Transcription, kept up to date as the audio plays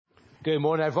Good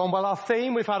morning, everyone. Well, our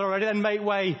theme we've had already, then make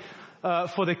way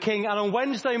for the King. And on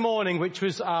Wednesday morning, which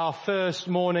was our first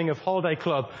morning of Holiday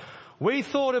Club, we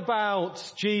thought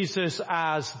about Jesus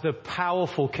as the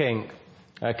powerful King.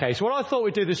 Okay, so what I thought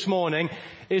we'd do this morning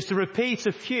is to repeat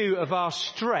a few of our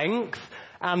strength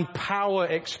and power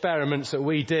experiments that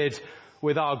we did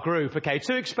with our group. Okay,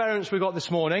 2 experiments we got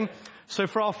this morning. So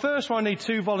for our first one, I need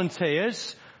 2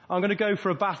 volunteers. I'm going to go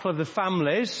for a battle of the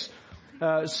families.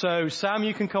 So Sam,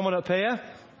 you can come on up here.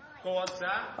 Go on, Sam.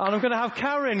 And I'm going to have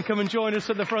Karen come and join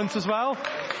us at the front as well.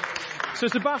 So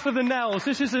it's the battle of the Nels.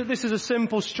 This is a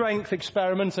simple strength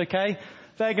experiment, okay?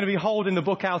 They're going to be holding the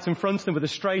book out in front of them with a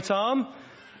straight arm.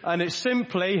 And it's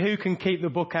simply who can keep the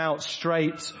book out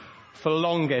straight for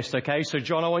longest, okay? So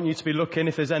John, I want you to be looking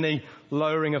if there's any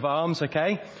lowering of arms,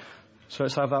 okay? So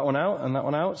let's have that one out and that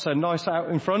one out. So nice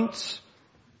out in front.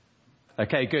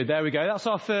 Okay, good. There we go. That's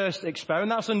our first experiment.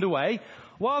 That's underway.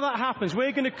 While that happens,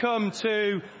 we're going to come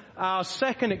to our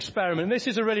second experiment. This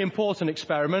is a really important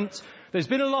experiment. There's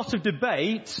been a lot of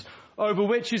debate over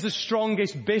which is the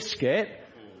strongest biscuit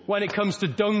when it comes to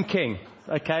dunking.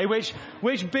 Okay,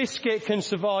 which biscuit can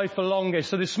survive for longest.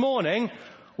 So this morning,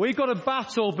 we've got a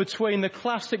battle between the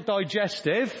classic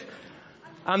digestive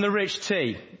and the rich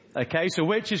tea. Okay, so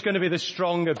which is going to be the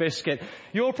stronger biscuit?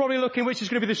 You're probably looking which is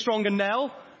going to be the stronger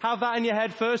Nell. Have that in your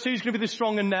head first. Who's going to be the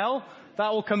stronger Nell?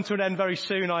 That will come to an end very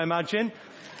soon, I imagine.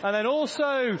 And then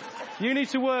also, you need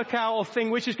to work out or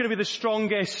think which is going to be the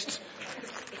strongest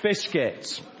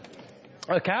biscuit.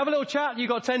 Okay, have a little chat. You've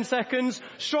got 10 seconds.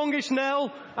 Strongest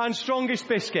Nell and strongest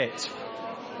biscuit.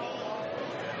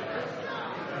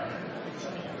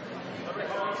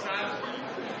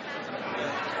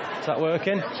 Is that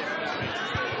working?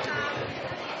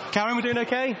 Karen, we're doing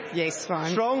okay? Yes,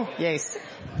 fine. Strong? Yes.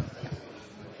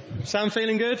 Sam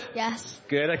feeling good? Yes.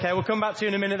 Good, okay, we'll come back to you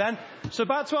in a minute then. So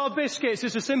back to our biscuits.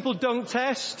 It's a simple dunk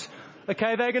test.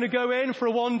 Okay, they're going to go in for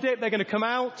a 1 dip, they're going to come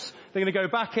out, they're going to go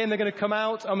back in, they're going to come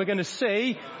out, and we're going to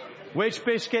see which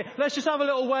biscuit. Let's just have a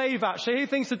little wave actually. Who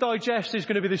thinks the digestive is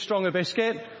going to be the stronger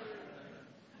biscuit?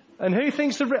 And who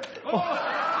thinks the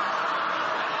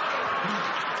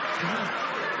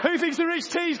Who thinks the rich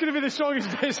tea is going to be the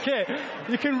strongest biscuit?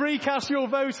 You can recast your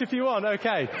vote if you want.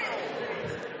 Okay.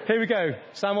 Here we go.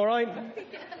 Sam, all right?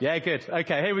 Yeah, good.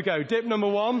 Okay, here we go. Dip number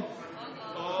 1.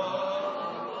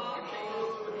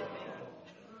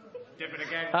 Dip it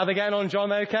again. How they getting on,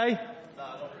 John? Okay?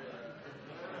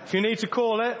 If you need to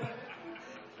call it.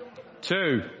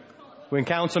 2. We can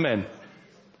count them in.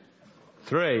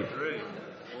 3.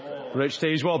 4. Rich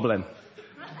tea's wobbling.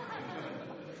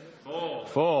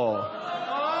 4.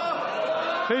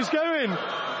 Who's going?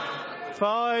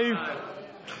 5.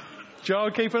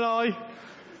 John, keep an eye.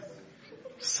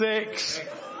 6.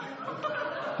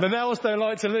 The Nels don't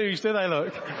like to lose, do they,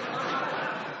 look?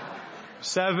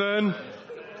 7.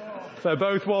 They're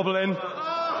both wobbling. 8.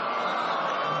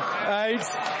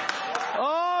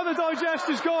 Oh, the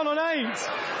digestive's gone on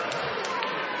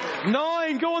 8.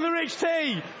 9. Go on the rich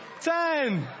tea.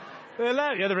 10.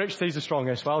 11. Yeah, the rich tea's the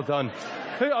strongest. Well done.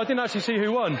 I didn't actually see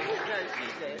who won.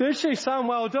 Did she? Sam,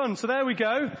 well done. So there we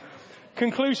go.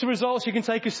 Conclusive results. You can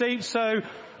take a seat. So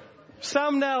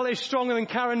Sam Nell is stronger than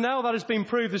Karen Nell. That has been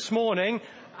proved this morning.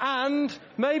 And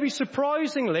maybe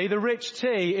surprisingly, the rich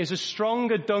tea is a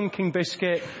stronger dunking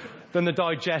biscuit than the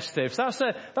digestive. So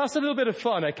that's a little bit of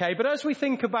fun, okay? But as we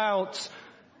think about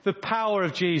the power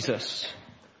of Jesus,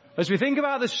 as we think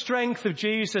about the strength of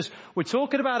Jesus, we're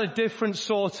talking about a different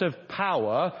sort of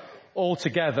power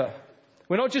altogether.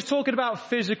 We're not just talking about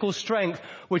physical strength.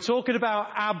 We're talking about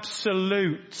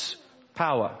absolute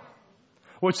power.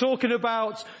 We're talking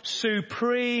about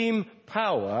supreme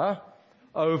power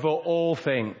over all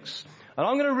things. And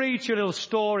I'm going to read you a little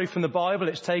story from the Bible.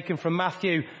 It's taken from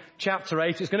Matthew chapter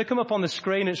 8. It's going to come up on the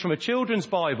screen. It's from a children's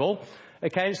Bible.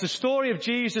 Okay, it's the story of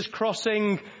Jesus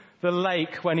crossing the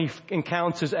lake when he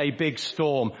encounters a big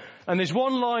storm. And there's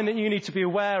one line that you need to be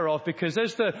aware of, because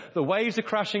as the waves are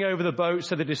crashing over the boat,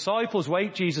 so the disciples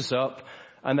wake Jesus up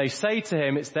and they say to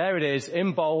him, there it is,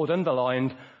 in bold,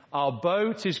 underlined, our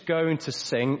boat is going to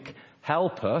sink.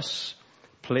 Help us.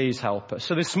 Please help us.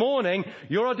 So this morning,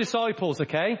 you're our disciples,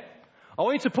 okay? I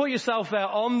want you to put yourself there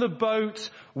on the boat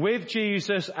with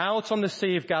Jesus out on the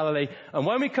Sea of Galilee. And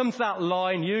when we come to that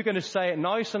line, you're going to say it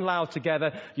nice and loud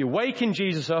together. You're waking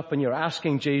Jesus up and you're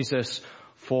asking Jesus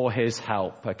for his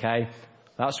help, okay?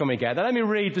 That's when we get there. Let me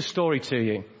read the story to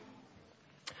you.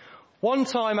 One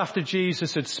time after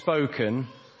Jesus had spoken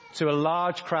to a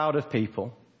large crowd of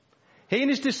people, he and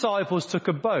his disciples took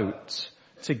a boat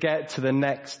to get to the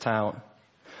next town.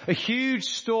 A huge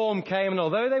storm came, and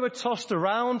although they were tossed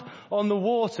around on the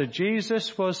water,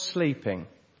 Jesus was sleeping.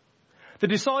 The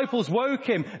disciples woke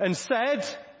him and said,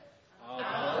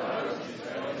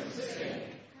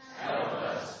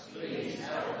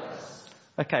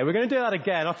 okay, we're going to do that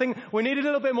again. I think we need a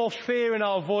little bit more fear in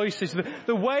our voices.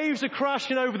 The waves are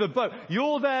crashing over the boat.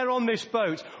 You're there on this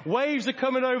boat. Waves are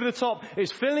coming over the top.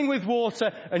 It's filling with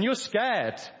water and you're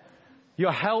scared.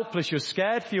 You're helpless. You're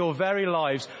scared for your very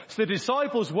lives. So the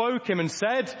disciples woke him and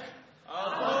said,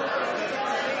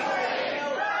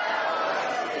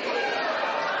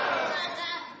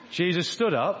 Jesus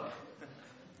stood up,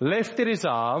 lifted his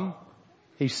arm.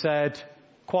 He said,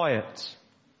 quiet,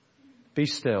 be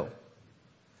still.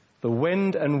 The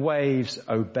wind and waves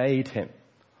obeyed him.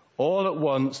 All at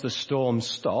once the storm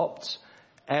stopped.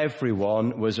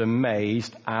 Everyone was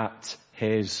amazed at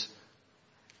his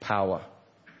power.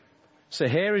 So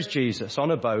here is Jesus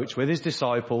on a boat with his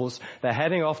disciples. They're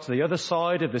heading off to the other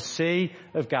side of the Sea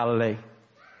of Galilee.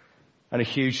 And a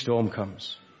huge storm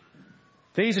comes.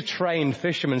 These are trained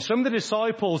fishermen. Some of the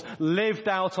disciples lived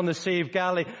out on the Sea of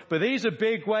Galilee, but these are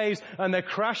big waves and they're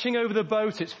crashing over the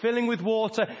boat. It's filling with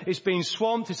water. It's being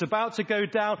swamped. It's about to go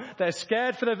down. They're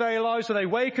scared for their very lives. So they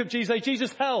wake up Jesus. They,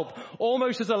 Jesus, help.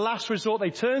 Almost as a last resort,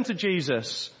 they turn to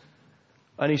Jesus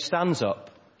and he stands up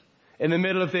in the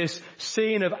middle of this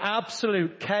scene of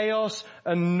absolute chaos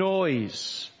and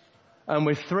noise. And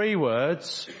with 3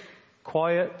 words,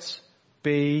 quiet,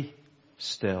 be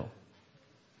still.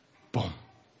 Boom.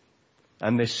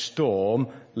 And this storm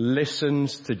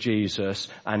listens to Jesus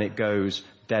and it goes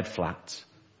dead flat.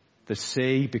 The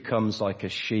sea becomes like a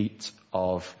sheet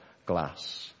of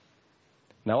glass.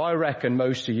 Now I reckon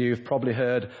most of you have probably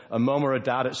heard a mum or a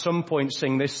dad at some point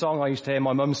sing this song. I used to hear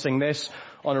my mum sing this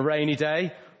on a rainy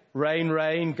day. Rain,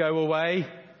 rain, go away.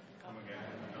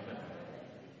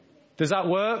 Does that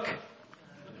work?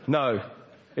 No,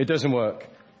 it doesn't work.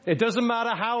 It doesn't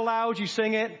matter how loud you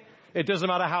sing it. It doesn't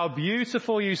matter how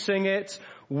beautiful you sing it.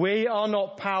 We are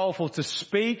not powerful to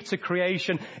speak to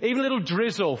creation, even a little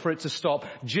drizzle for it to stop.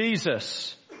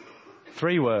 Jesus,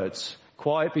 3 words,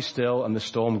 quiet, be still, and the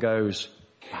storm goes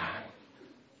bang.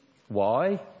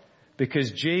 Why? Because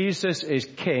Jesus is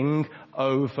king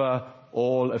over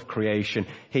all of creation.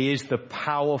 He is the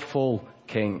powerful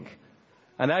king.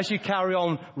 And as you carry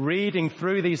on reading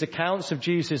through these accounts of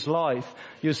Jesus' life,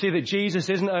 you'll see that Jesus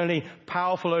isn't only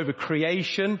powerful over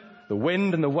creation, the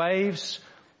wind and the waves.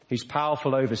 He's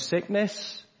powerful over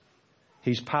sickness.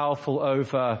 He's powerful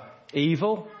over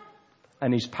evil.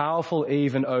 And he's powerful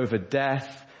even over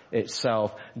death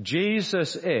itself.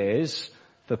 Jesus is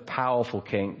the powerful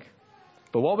king.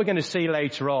 But what we're going to see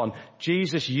later on,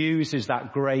 Jesus uses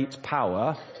that great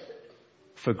power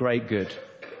for great good.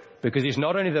 Because he's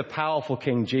not only the powerful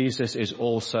king, Jesus is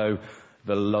also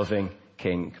the loving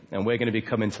king. And we're going to be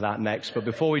coming to that next. But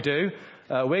before we do,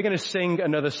 we're going to sing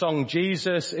another song.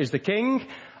 Jesus is the king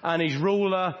and he's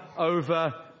ruler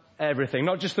over everything.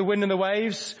 Not just the wind and the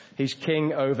waves. He's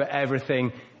king over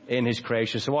everything in his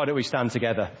creation. So why don't we stand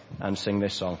together and sing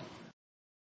this song?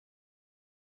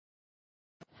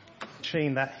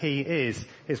 That he is.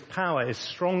 His power is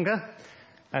stronger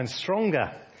and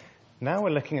stronger. Now we're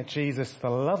looking at Jesus, the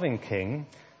loving king,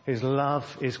 whose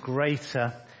love is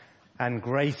greater and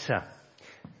greater.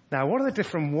 Now, what are the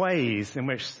different ways in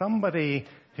which somebody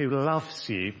who loves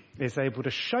you is able to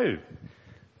show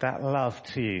that love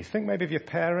to you? Think maybe of your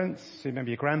parents,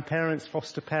 maybe your grandparents,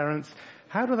 foster parents.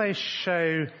 How do they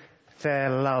show their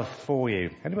love for you?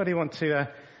 Anybody want to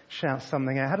shout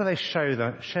something out? How do they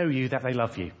show you that they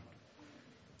love you?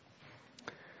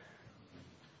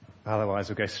 Otherwise,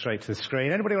 we'll go straight to the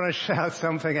screen. Anybody want to shout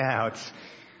something out?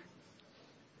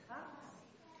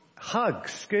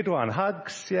 Hugs, good one.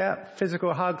 Hugs, yeah.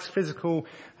 Physical hugs, physical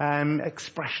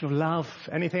expression of love.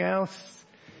 Anything else?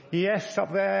 Yes,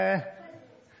 up there.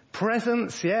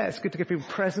 Presents, yeah. It's good to give people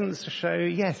presents to show.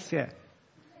 Yes, yeah.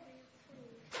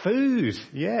 Food,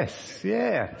 yes,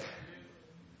 yeah.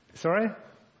 Sorry?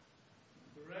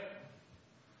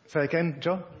 Say again,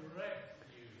 John?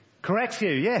 Corrects you,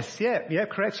 yes, yeah,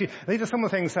 corrects you. These are some of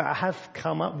the things that I have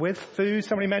come up with. Food,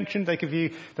 somebody mentioned, they give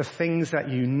you the things that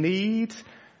you need.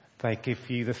 They give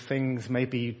you the things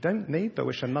maybe you don't need, but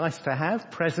which are nice to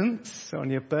have. Presents on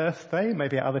your birthday,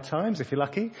 maybe at other times if you're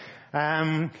lucky.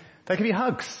 They give you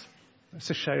hugs. It's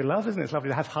to show love, isn't it? It's lovely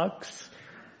to have hugs.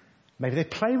 Maybe they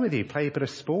play with you, play a bit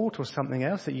of sport or something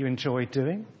else that you enjoy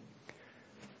doing.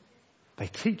 They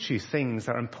teach you things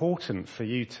that are important for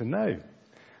you to know.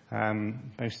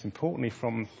 Most importantly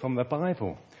from the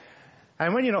Bible.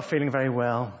 And when you're not feeling very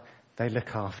well, they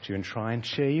look after you and try and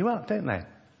cheer you up, don't they?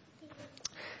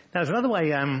 Now there's another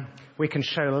way we can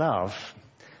show love,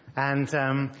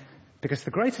 and because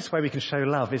the greatest way we can show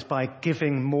love is by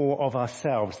giving more of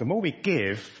ourselves. The more we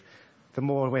give, the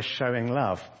more we're showing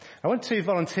love. I want 2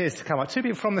 volunteers to come up. 2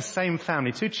 people from the same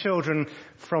family. 2 children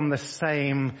from the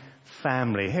same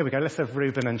family. Here we go. Let's have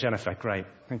Reuben and Jennifer. Great.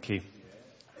 Thank you.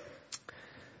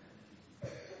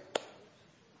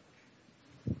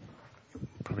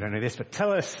 Probably don't know this, but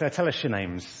tell us your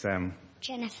names.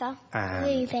 Jennifer.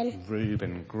 And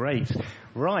Reuben. Great.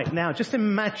 Right. Now, just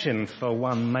imagine for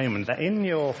one moment that in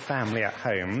your family at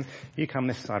home, you come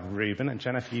this side, Reuben, and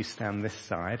Jennifer, you stand this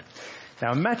side.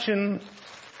 Now, imagine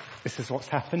this is what's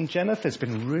happened. Jennifer's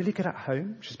been really good at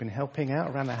home. She's been helping out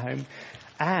around the home.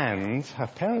 And her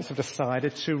parents have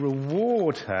decided to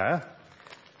reward her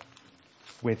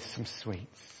with some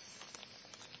sweets.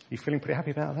 You feeling pretty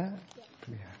happy about that?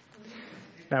 Yeah.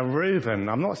 Now, Reuben,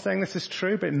 I'm not saying this is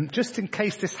true, but just in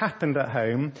case this happened at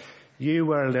home, you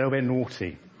were a little bit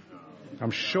naughty.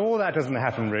 I'm sure that doesn't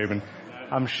happen, Reuben.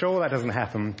 I'm sure that doesn't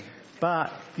happen.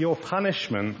 But your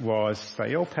punishment was that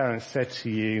your parents said to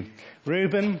you,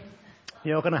 Reuben,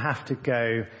 you're going to have to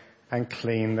go and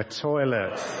clean the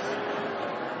toilets.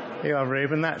 Here you are,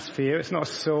 Reuben, that's for you. It's not a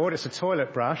sword, it's a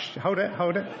toilet brush. Hold it.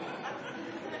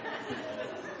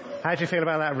 How do you feel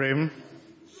about that, Reuben?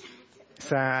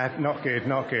 Sad, not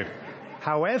good.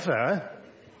 However,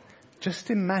 just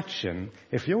imagine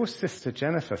if your sister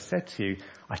Jennifer said to you,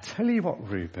 I tell you what,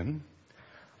 Reuben,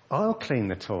 I'll clean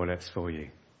the toilets for you.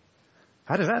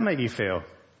 How does that make you feel?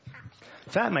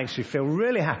 That makes you feel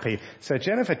really happy. So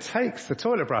Jennifer takes the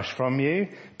toilet brush from you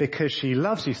because she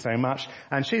loves you so much,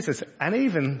 and she says, and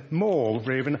even more,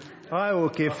 Reuben, I will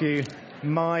give you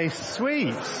my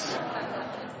sweets.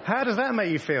 How does that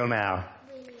make you feel now?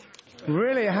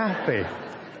 Really happy.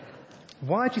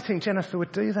 Why do you think Jennifer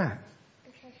would do that?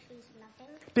 Because she's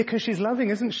loving. Because she's loving,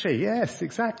 isn't she? Yes,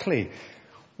 exactly.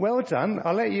 Well done.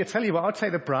 Tell you what, I'll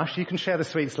take the brush. You can share the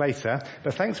sweets later.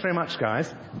 But thanks very much,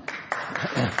 guys.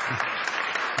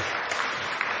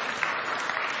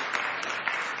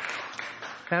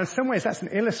 Now, in some ways, that's an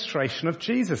illustration of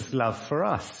Jesus' love for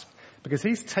us. Because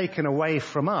he's taken away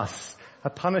from us a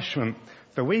punishment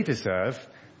that we deserve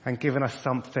and given us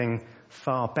something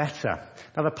far better.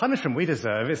 Now, the punishment we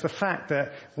deserve is the fact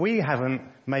that we haven't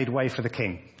made way for the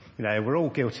King. You know, we're all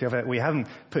guilty of it. We haven't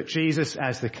put Jesus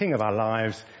as the King of our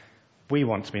lives. We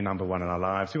want to be number one in our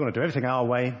lives. We want to do everything our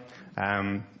way,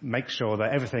 make sure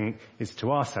that everything is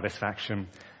to our satisfaction,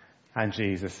 and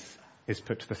Jesus is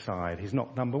put to the side. He's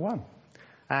not number one.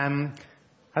 And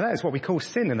that is what we call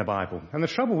sin in the Bible. And the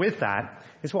trouble with that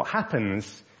is what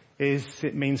happens is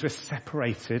it means we're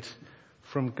separated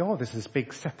from God. There's this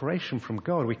big separation from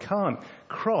God. We can't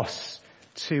cross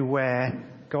to where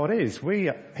God is.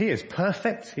 He is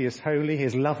perfect, he is holy, he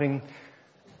is loving,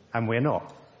 and we're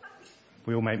not.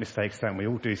 We all make mistakes, don't we?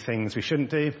 We all do things we shouldn't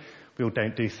do. We all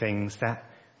don't do things that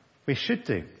we should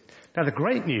do. Now, the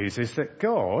great news is that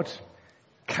God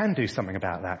can do something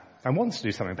about that and wants to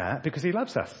do something about it because he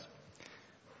loves us.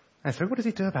 And so what does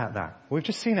he do about that? Well, we've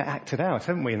just seen it acted out,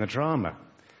 haven't we, in the drama.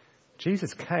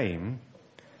 Jesus came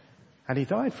and he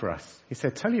died for us. He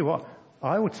said, tell you what,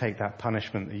 I will take that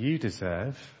punishment that you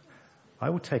deserve. I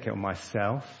will take it on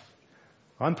myself.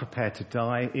 I'm prepared to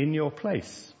die in your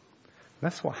place. And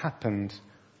that's what happened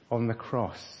on the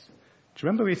cross. Do you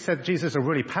remember we said Jesus is a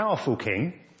really powerful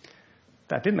king?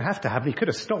 That didn't have to happen. He could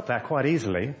have stopped that quite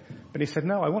easily. But he said,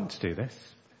 no, I want to do this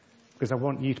because I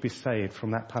want you to be saved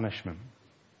from that punishment.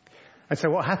 And so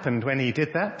what happened when he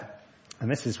did that? And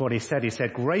this is what he said. He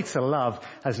said, greater love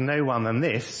has no one than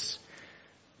this,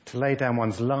 to lay down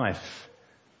one's life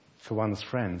for one's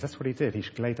friends. That's what he did. He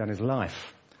laid down his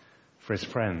life for his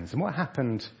friends. And what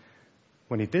happened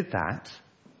when he did that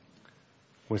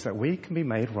was that we can be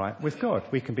made right with God.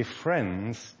 We can be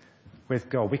friends with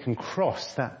God. We can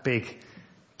cross that big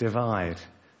divide.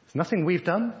 It's nothing we've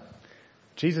done.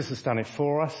 Jesus has done it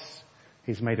for us.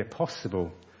 He's made it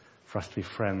possible for us to be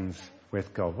friends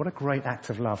with God. What a great act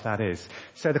of love that is.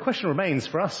 So the question remains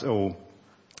for us all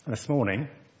this morning,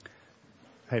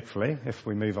 hopefully, if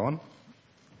we move on.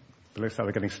 It looks like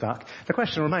we're getting stuck. The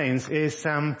question remains is,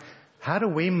 how do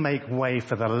we make way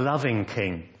for the loving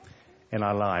King in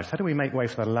our lives? How do we make way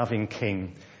for the loving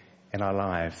King in our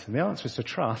lives? And the answer is to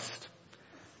trust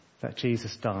that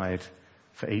Jesus died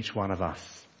for each one of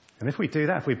us. And if we do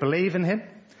that, if we believe in him,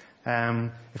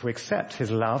 if we accept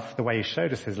his love, the way he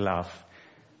showed us his love,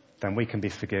 then we can be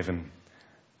forgiven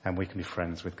and we can be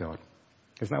friends with God.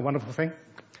 Isn't that a wonderful thing?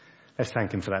 Let's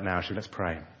thank him for that now, shall we? Let's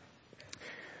pray.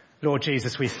 Lord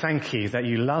Jesus, we thank you that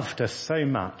you loved us so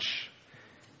much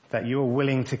that you were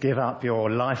willing to give up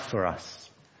your life for us,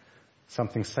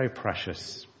 something so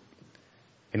precious,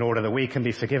 in order that we can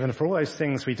be forgiven for all those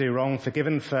things we do wrong,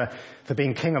 forgiven for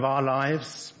being king of our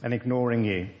lives and ignoring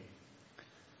you.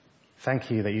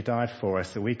 Thank you that you died for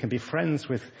us, that we can be friends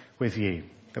with you,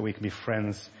 that we can be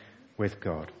friends with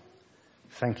God.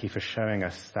 Thank you for showing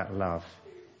us that love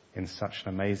in such an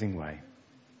amazing way.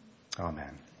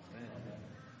 Amen.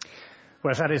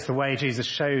 Well, if that is the way Jesus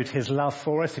showed his love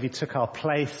for us, if he took our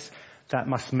place, that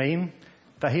must mean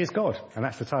that he is God. And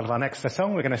that's the title of our next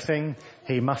song. We're going to sing,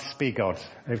 He Must Be God.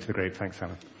 Over to the group. Thanks,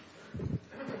 Alan.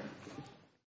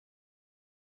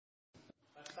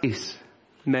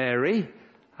 Mary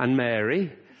and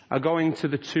Mary are going to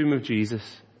the tomb of Jesus.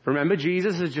 Remember,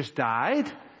 Jesus has just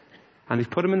died and they've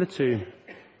put him in the tomb.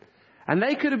 And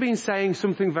they could have been saying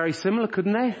something very similar,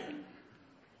 couldn't they?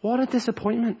 What a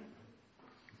disappointment.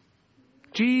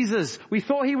 Jesus, we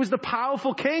thought he was the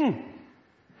powerful king.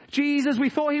 Jesus, we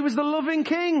thought he was the loving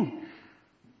king.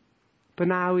 But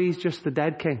now he's just the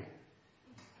dead king.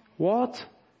 What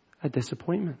a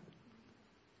disappointment.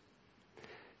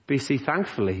 But you see,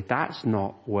 thankfully, that's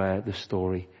not where the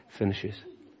story finishes.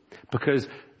 Because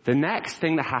the next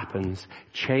thing that happens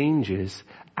changes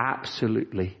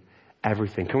absolutely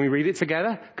everything. Can we read it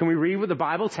together? Can we read what the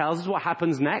Bible tells us what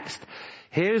happens next?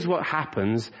 Here's what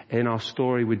happens in our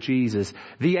story with Jesus.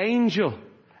 The angel,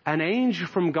 an angel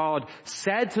from God,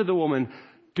 said to the woman,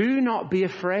 "Do not be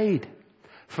afraid,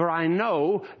 for I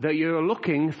know that you're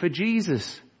looking for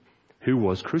Jesus, who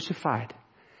was crucified.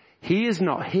 He is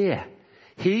not here.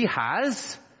 He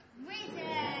has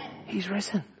risen." He's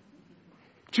risen.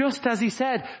 Just as he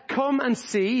said, come and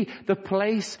see the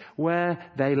place where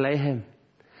they lay him.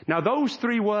 Now those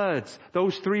three words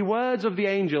of the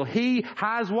angel, he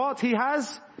has what? He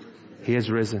has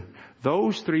risen.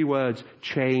 Those three words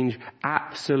change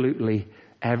absolutely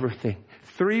everything.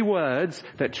 Three words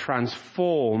that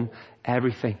transform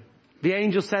everything. The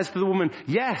angel says to the woman,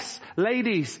 yes,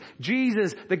 ladies,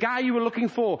 Jesus, the guy you were looking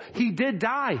for, he did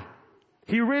die.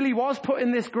 He really was put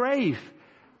in this grave.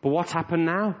 But what's happened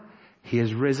now? He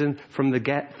has risen from the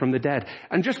dead.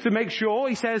 And just to make sure,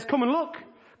 he says, come and look.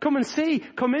 Come and see.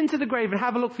 Come into the grave and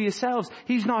have a look for yourselves.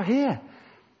 He's not here.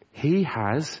 He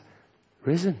has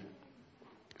risen.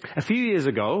 A few years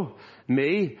ago,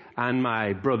 me and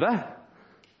my brother,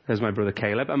 there's my brother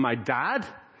Caleb, and my dad,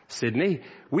 Sydney,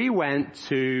 we went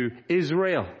to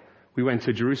Israel. We went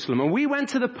to Jerusalem. And we went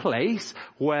to the place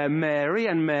where Mary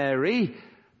and Mary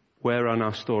were on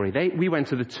our story. We went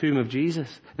to the tomb of Jesus.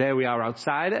 There we are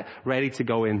outside it, ready to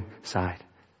go inside.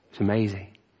 It's amazing.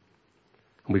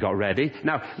 And we got ready.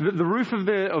 Now, the roof of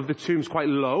the tomb's quite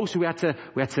low, so we had to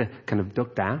kind of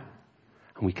duck down.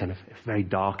 And we kind of, it's very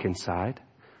dark inside.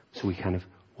 So we kind of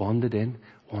wandered in.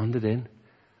 And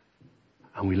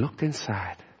we looked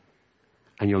inside.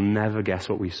 And you'll never guess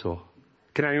what we saw.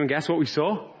 Can anyone guess what we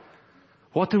saw?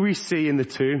 What do we see in the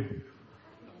tomb?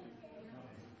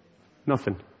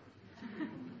 Nothing.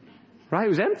 Right? It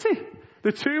was empty.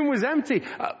 The tomb was empty.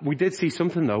 We did see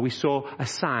something though. We saw a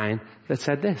sign that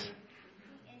said this.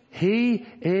 He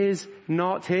is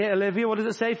not here. Olivia, what does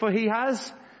it say? For he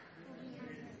has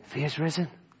risen.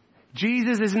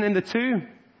 Jesus isn't in the tomb.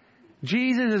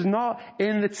 Jesus is not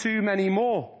in the tomb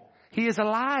anymore. He is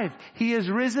alive. He is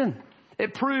risen.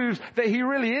 It proves that he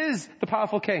really is the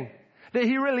powerful king. That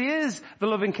he really is the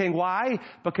loving king. Why?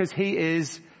 Because he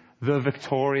is the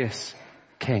victorious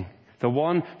king. The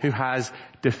one who has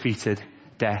defeated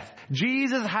death.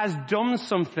 Jesus has done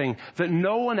something that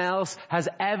no one else has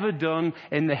ever done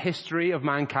in the history of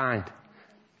mankind.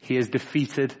 He has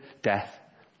defeated death.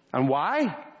 And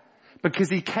why? Because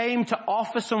he came to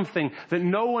offer something that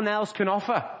no one else can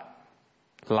offer.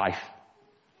 Life.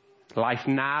 Life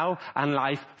now and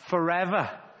life forever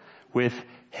with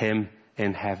him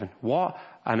in heaven. What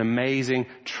an amazing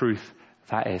truth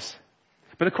that is.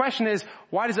 But the question is,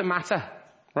 why does it matter?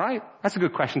 Right? That's a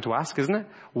good question to ask, isn't it?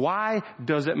 Why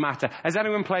does it matter? Has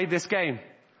anyone played this game?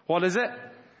 What is it?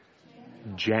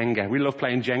 Jenga. We love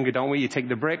playing Jenga, don't we? You take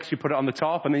the bricks, you put it on the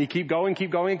top, and then you keep going.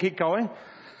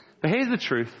 But here's the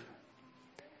truth.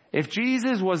 If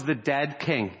Jesus was the dead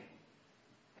king,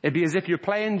 it'd be as if you're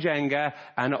playing Jenga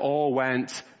and it all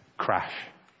went crash.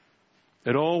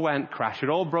 It all went crash. It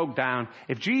all broke down.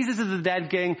 If Jesus is the dead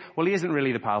king, well, he isn't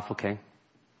really the powerful king.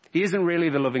 He isn't really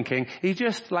the loving king. He's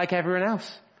just like everyone else.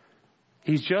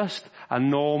 He's just a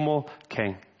normal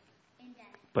king.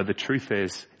 But the truth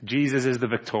is, Jesus is the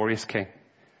victorious king.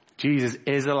 Jesus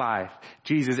is alive.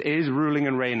 Jesus is ruling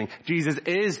and reigning. Jesus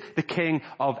is the king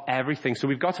of everything. So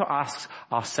we've got to ask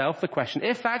ourselves the question,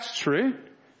 if that's true,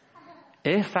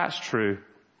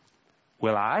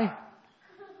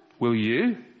 will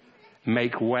you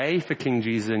make way for King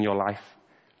Jesus in your life?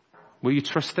 Will you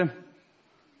trust him?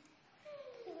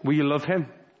 Will you love him?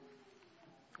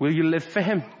 Will you live for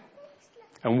him?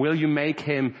 And will you make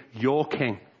him your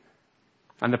king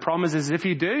And the promise is if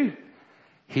you do,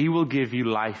 he will give you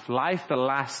life. Life that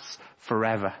lasts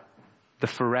forever. The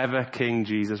forever King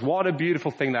Jesus. What a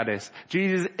beautiful thing that is.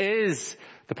 Jesus is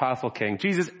the powerful King.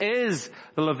 Jesus is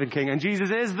the loving King. And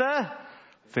Jesus is the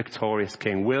victorious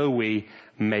King. Will we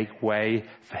make way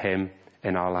for him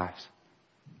in our lives?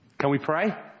 Can we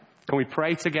pray? Can we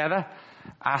pray together?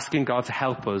 Asking God to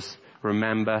help us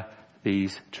remember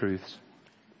these truths.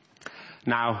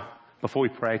 Now, before we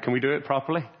pray, can we do it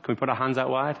properly? Can we put our hands out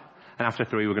wide? And after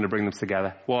 3, we're going to bring them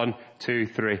together. 1, 2,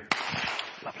 3.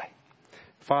 Lovely.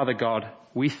 Father God,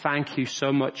 we thank you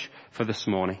so much for this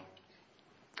morning.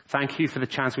 Thank you for the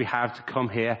chance we have to come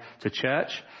here to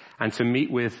church and to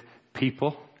meet with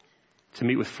people, to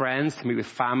meet with friends, to meet with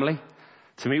family,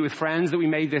 to meet with friends that we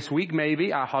made this week,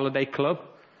 maybe, our holiday club.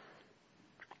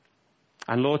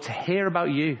 And Lord, to hear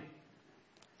about you,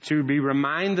 to be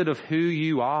reminded of who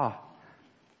you are,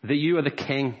 that you are the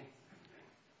King.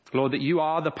 Lord, that you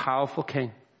are the powerful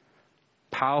King,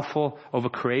 powerful over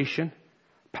creation,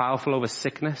 powerful over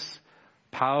sickness,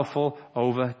 powerful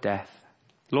over death.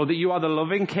 Lord, that you are the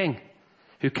loving King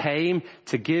who came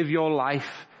to give your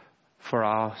life for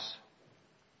ours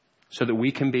so that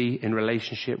we can be in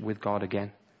relationship with God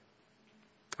again.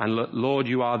 And Lord,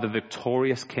 you are the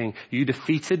victorious King. You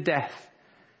defeated death.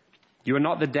 You are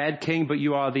not the dead King, but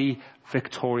you are the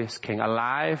victorious King,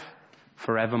 alive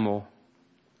forevermore.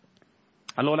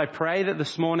 And Lord, I pray that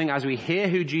this morning as we hear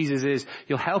who Jesus is,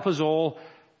 you'll help us all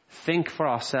think for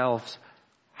ourselves,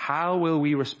 how will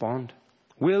we respond?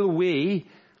 Will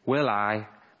I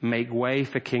make way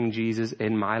for King Jesus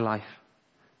in my life?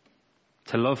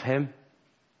 To love him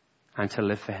and to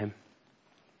live for him.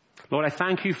 Lord, I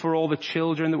thank you for all the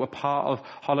children that were part of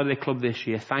Holiday Club this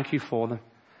year. Thank you for them.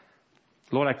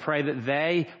 Lord, I pray that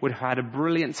they would have had a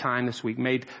brilliant time this week,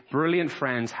 made brilliant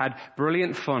friends, had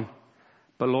brilliant fun.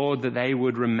 But Lord, that they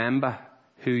would remember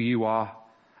who you are.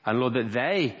 And Lord, that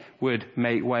they would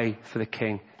make way for the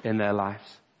King in their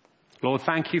lives. Lord,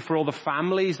 thank you for all the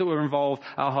families that were involved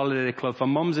at our holiday club, for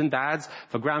mums and dads,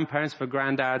 for grandparents, for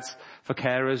granddads, for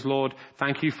carers. Lord,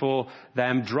 thank you for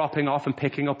them dropping off and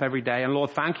picking up every day. And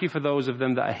Lord, thank you for those of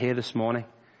them that are here this morning.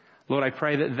 Lord, I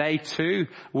pray that they too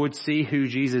would see who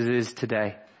Jesus is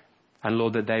today. And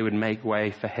Lord, that they would make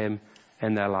way for him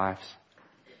in their lives.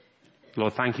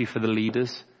 Lord, thank you for the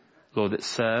leaders, Lord, that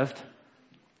served,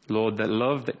 Lord, that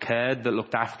loved, that cared, that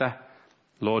looked after.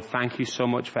 Lord, thank you so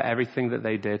much for everything that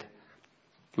they did.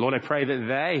 Lord, I pray that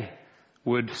they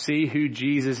would see who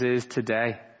Jesus is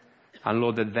today. And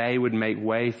Lord, that they would make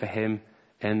way for him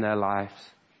in their lives.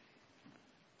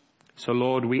 So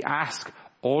Lord, we ask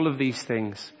all of these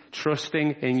things,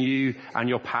 trusting in you and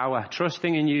your power,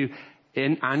 trusting in you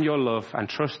and your love, and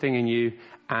trusting in you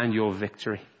and your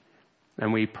victory.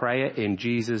 And we pray it in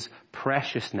Jesus'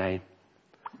 precious name.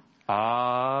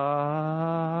 Amen.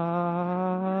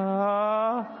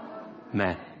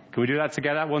 Can we do that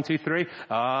together? 1, 2, 3.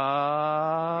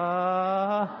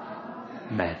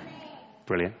 Amen.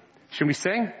 Brilliant. Should we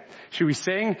sing? Should we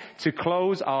sing to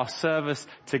close our service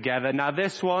together? Now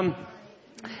this one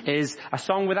is a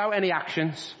song without any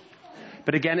actions.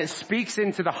 But again, it speaks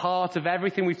into the heart of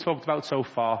everything we've talked about so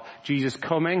far. Jesus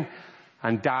coming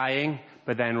and dying,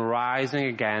 but then rising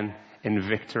again in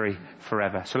victory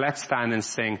forever. So let's stand and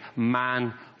sing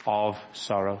Man of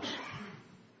Sorrows.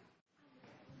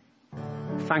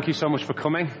 Thank you so much for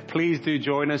coming. Please do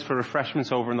join us for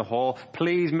refreshments over in the hall.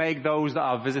 Please make those that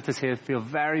are visitors here feel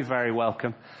very, very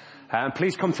welcome.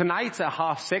 Please come tonight at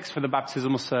 6:30 for the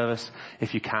baptismal service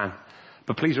if you can.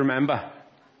 But please remember,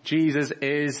 Jesus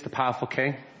is the powerful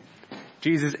King.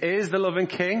 Jesus is the loving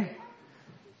King.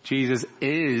 Jesus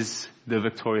is the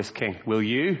victorious King. Will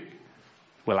you,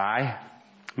 will I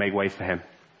make way for him?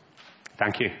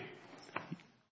 Thank you.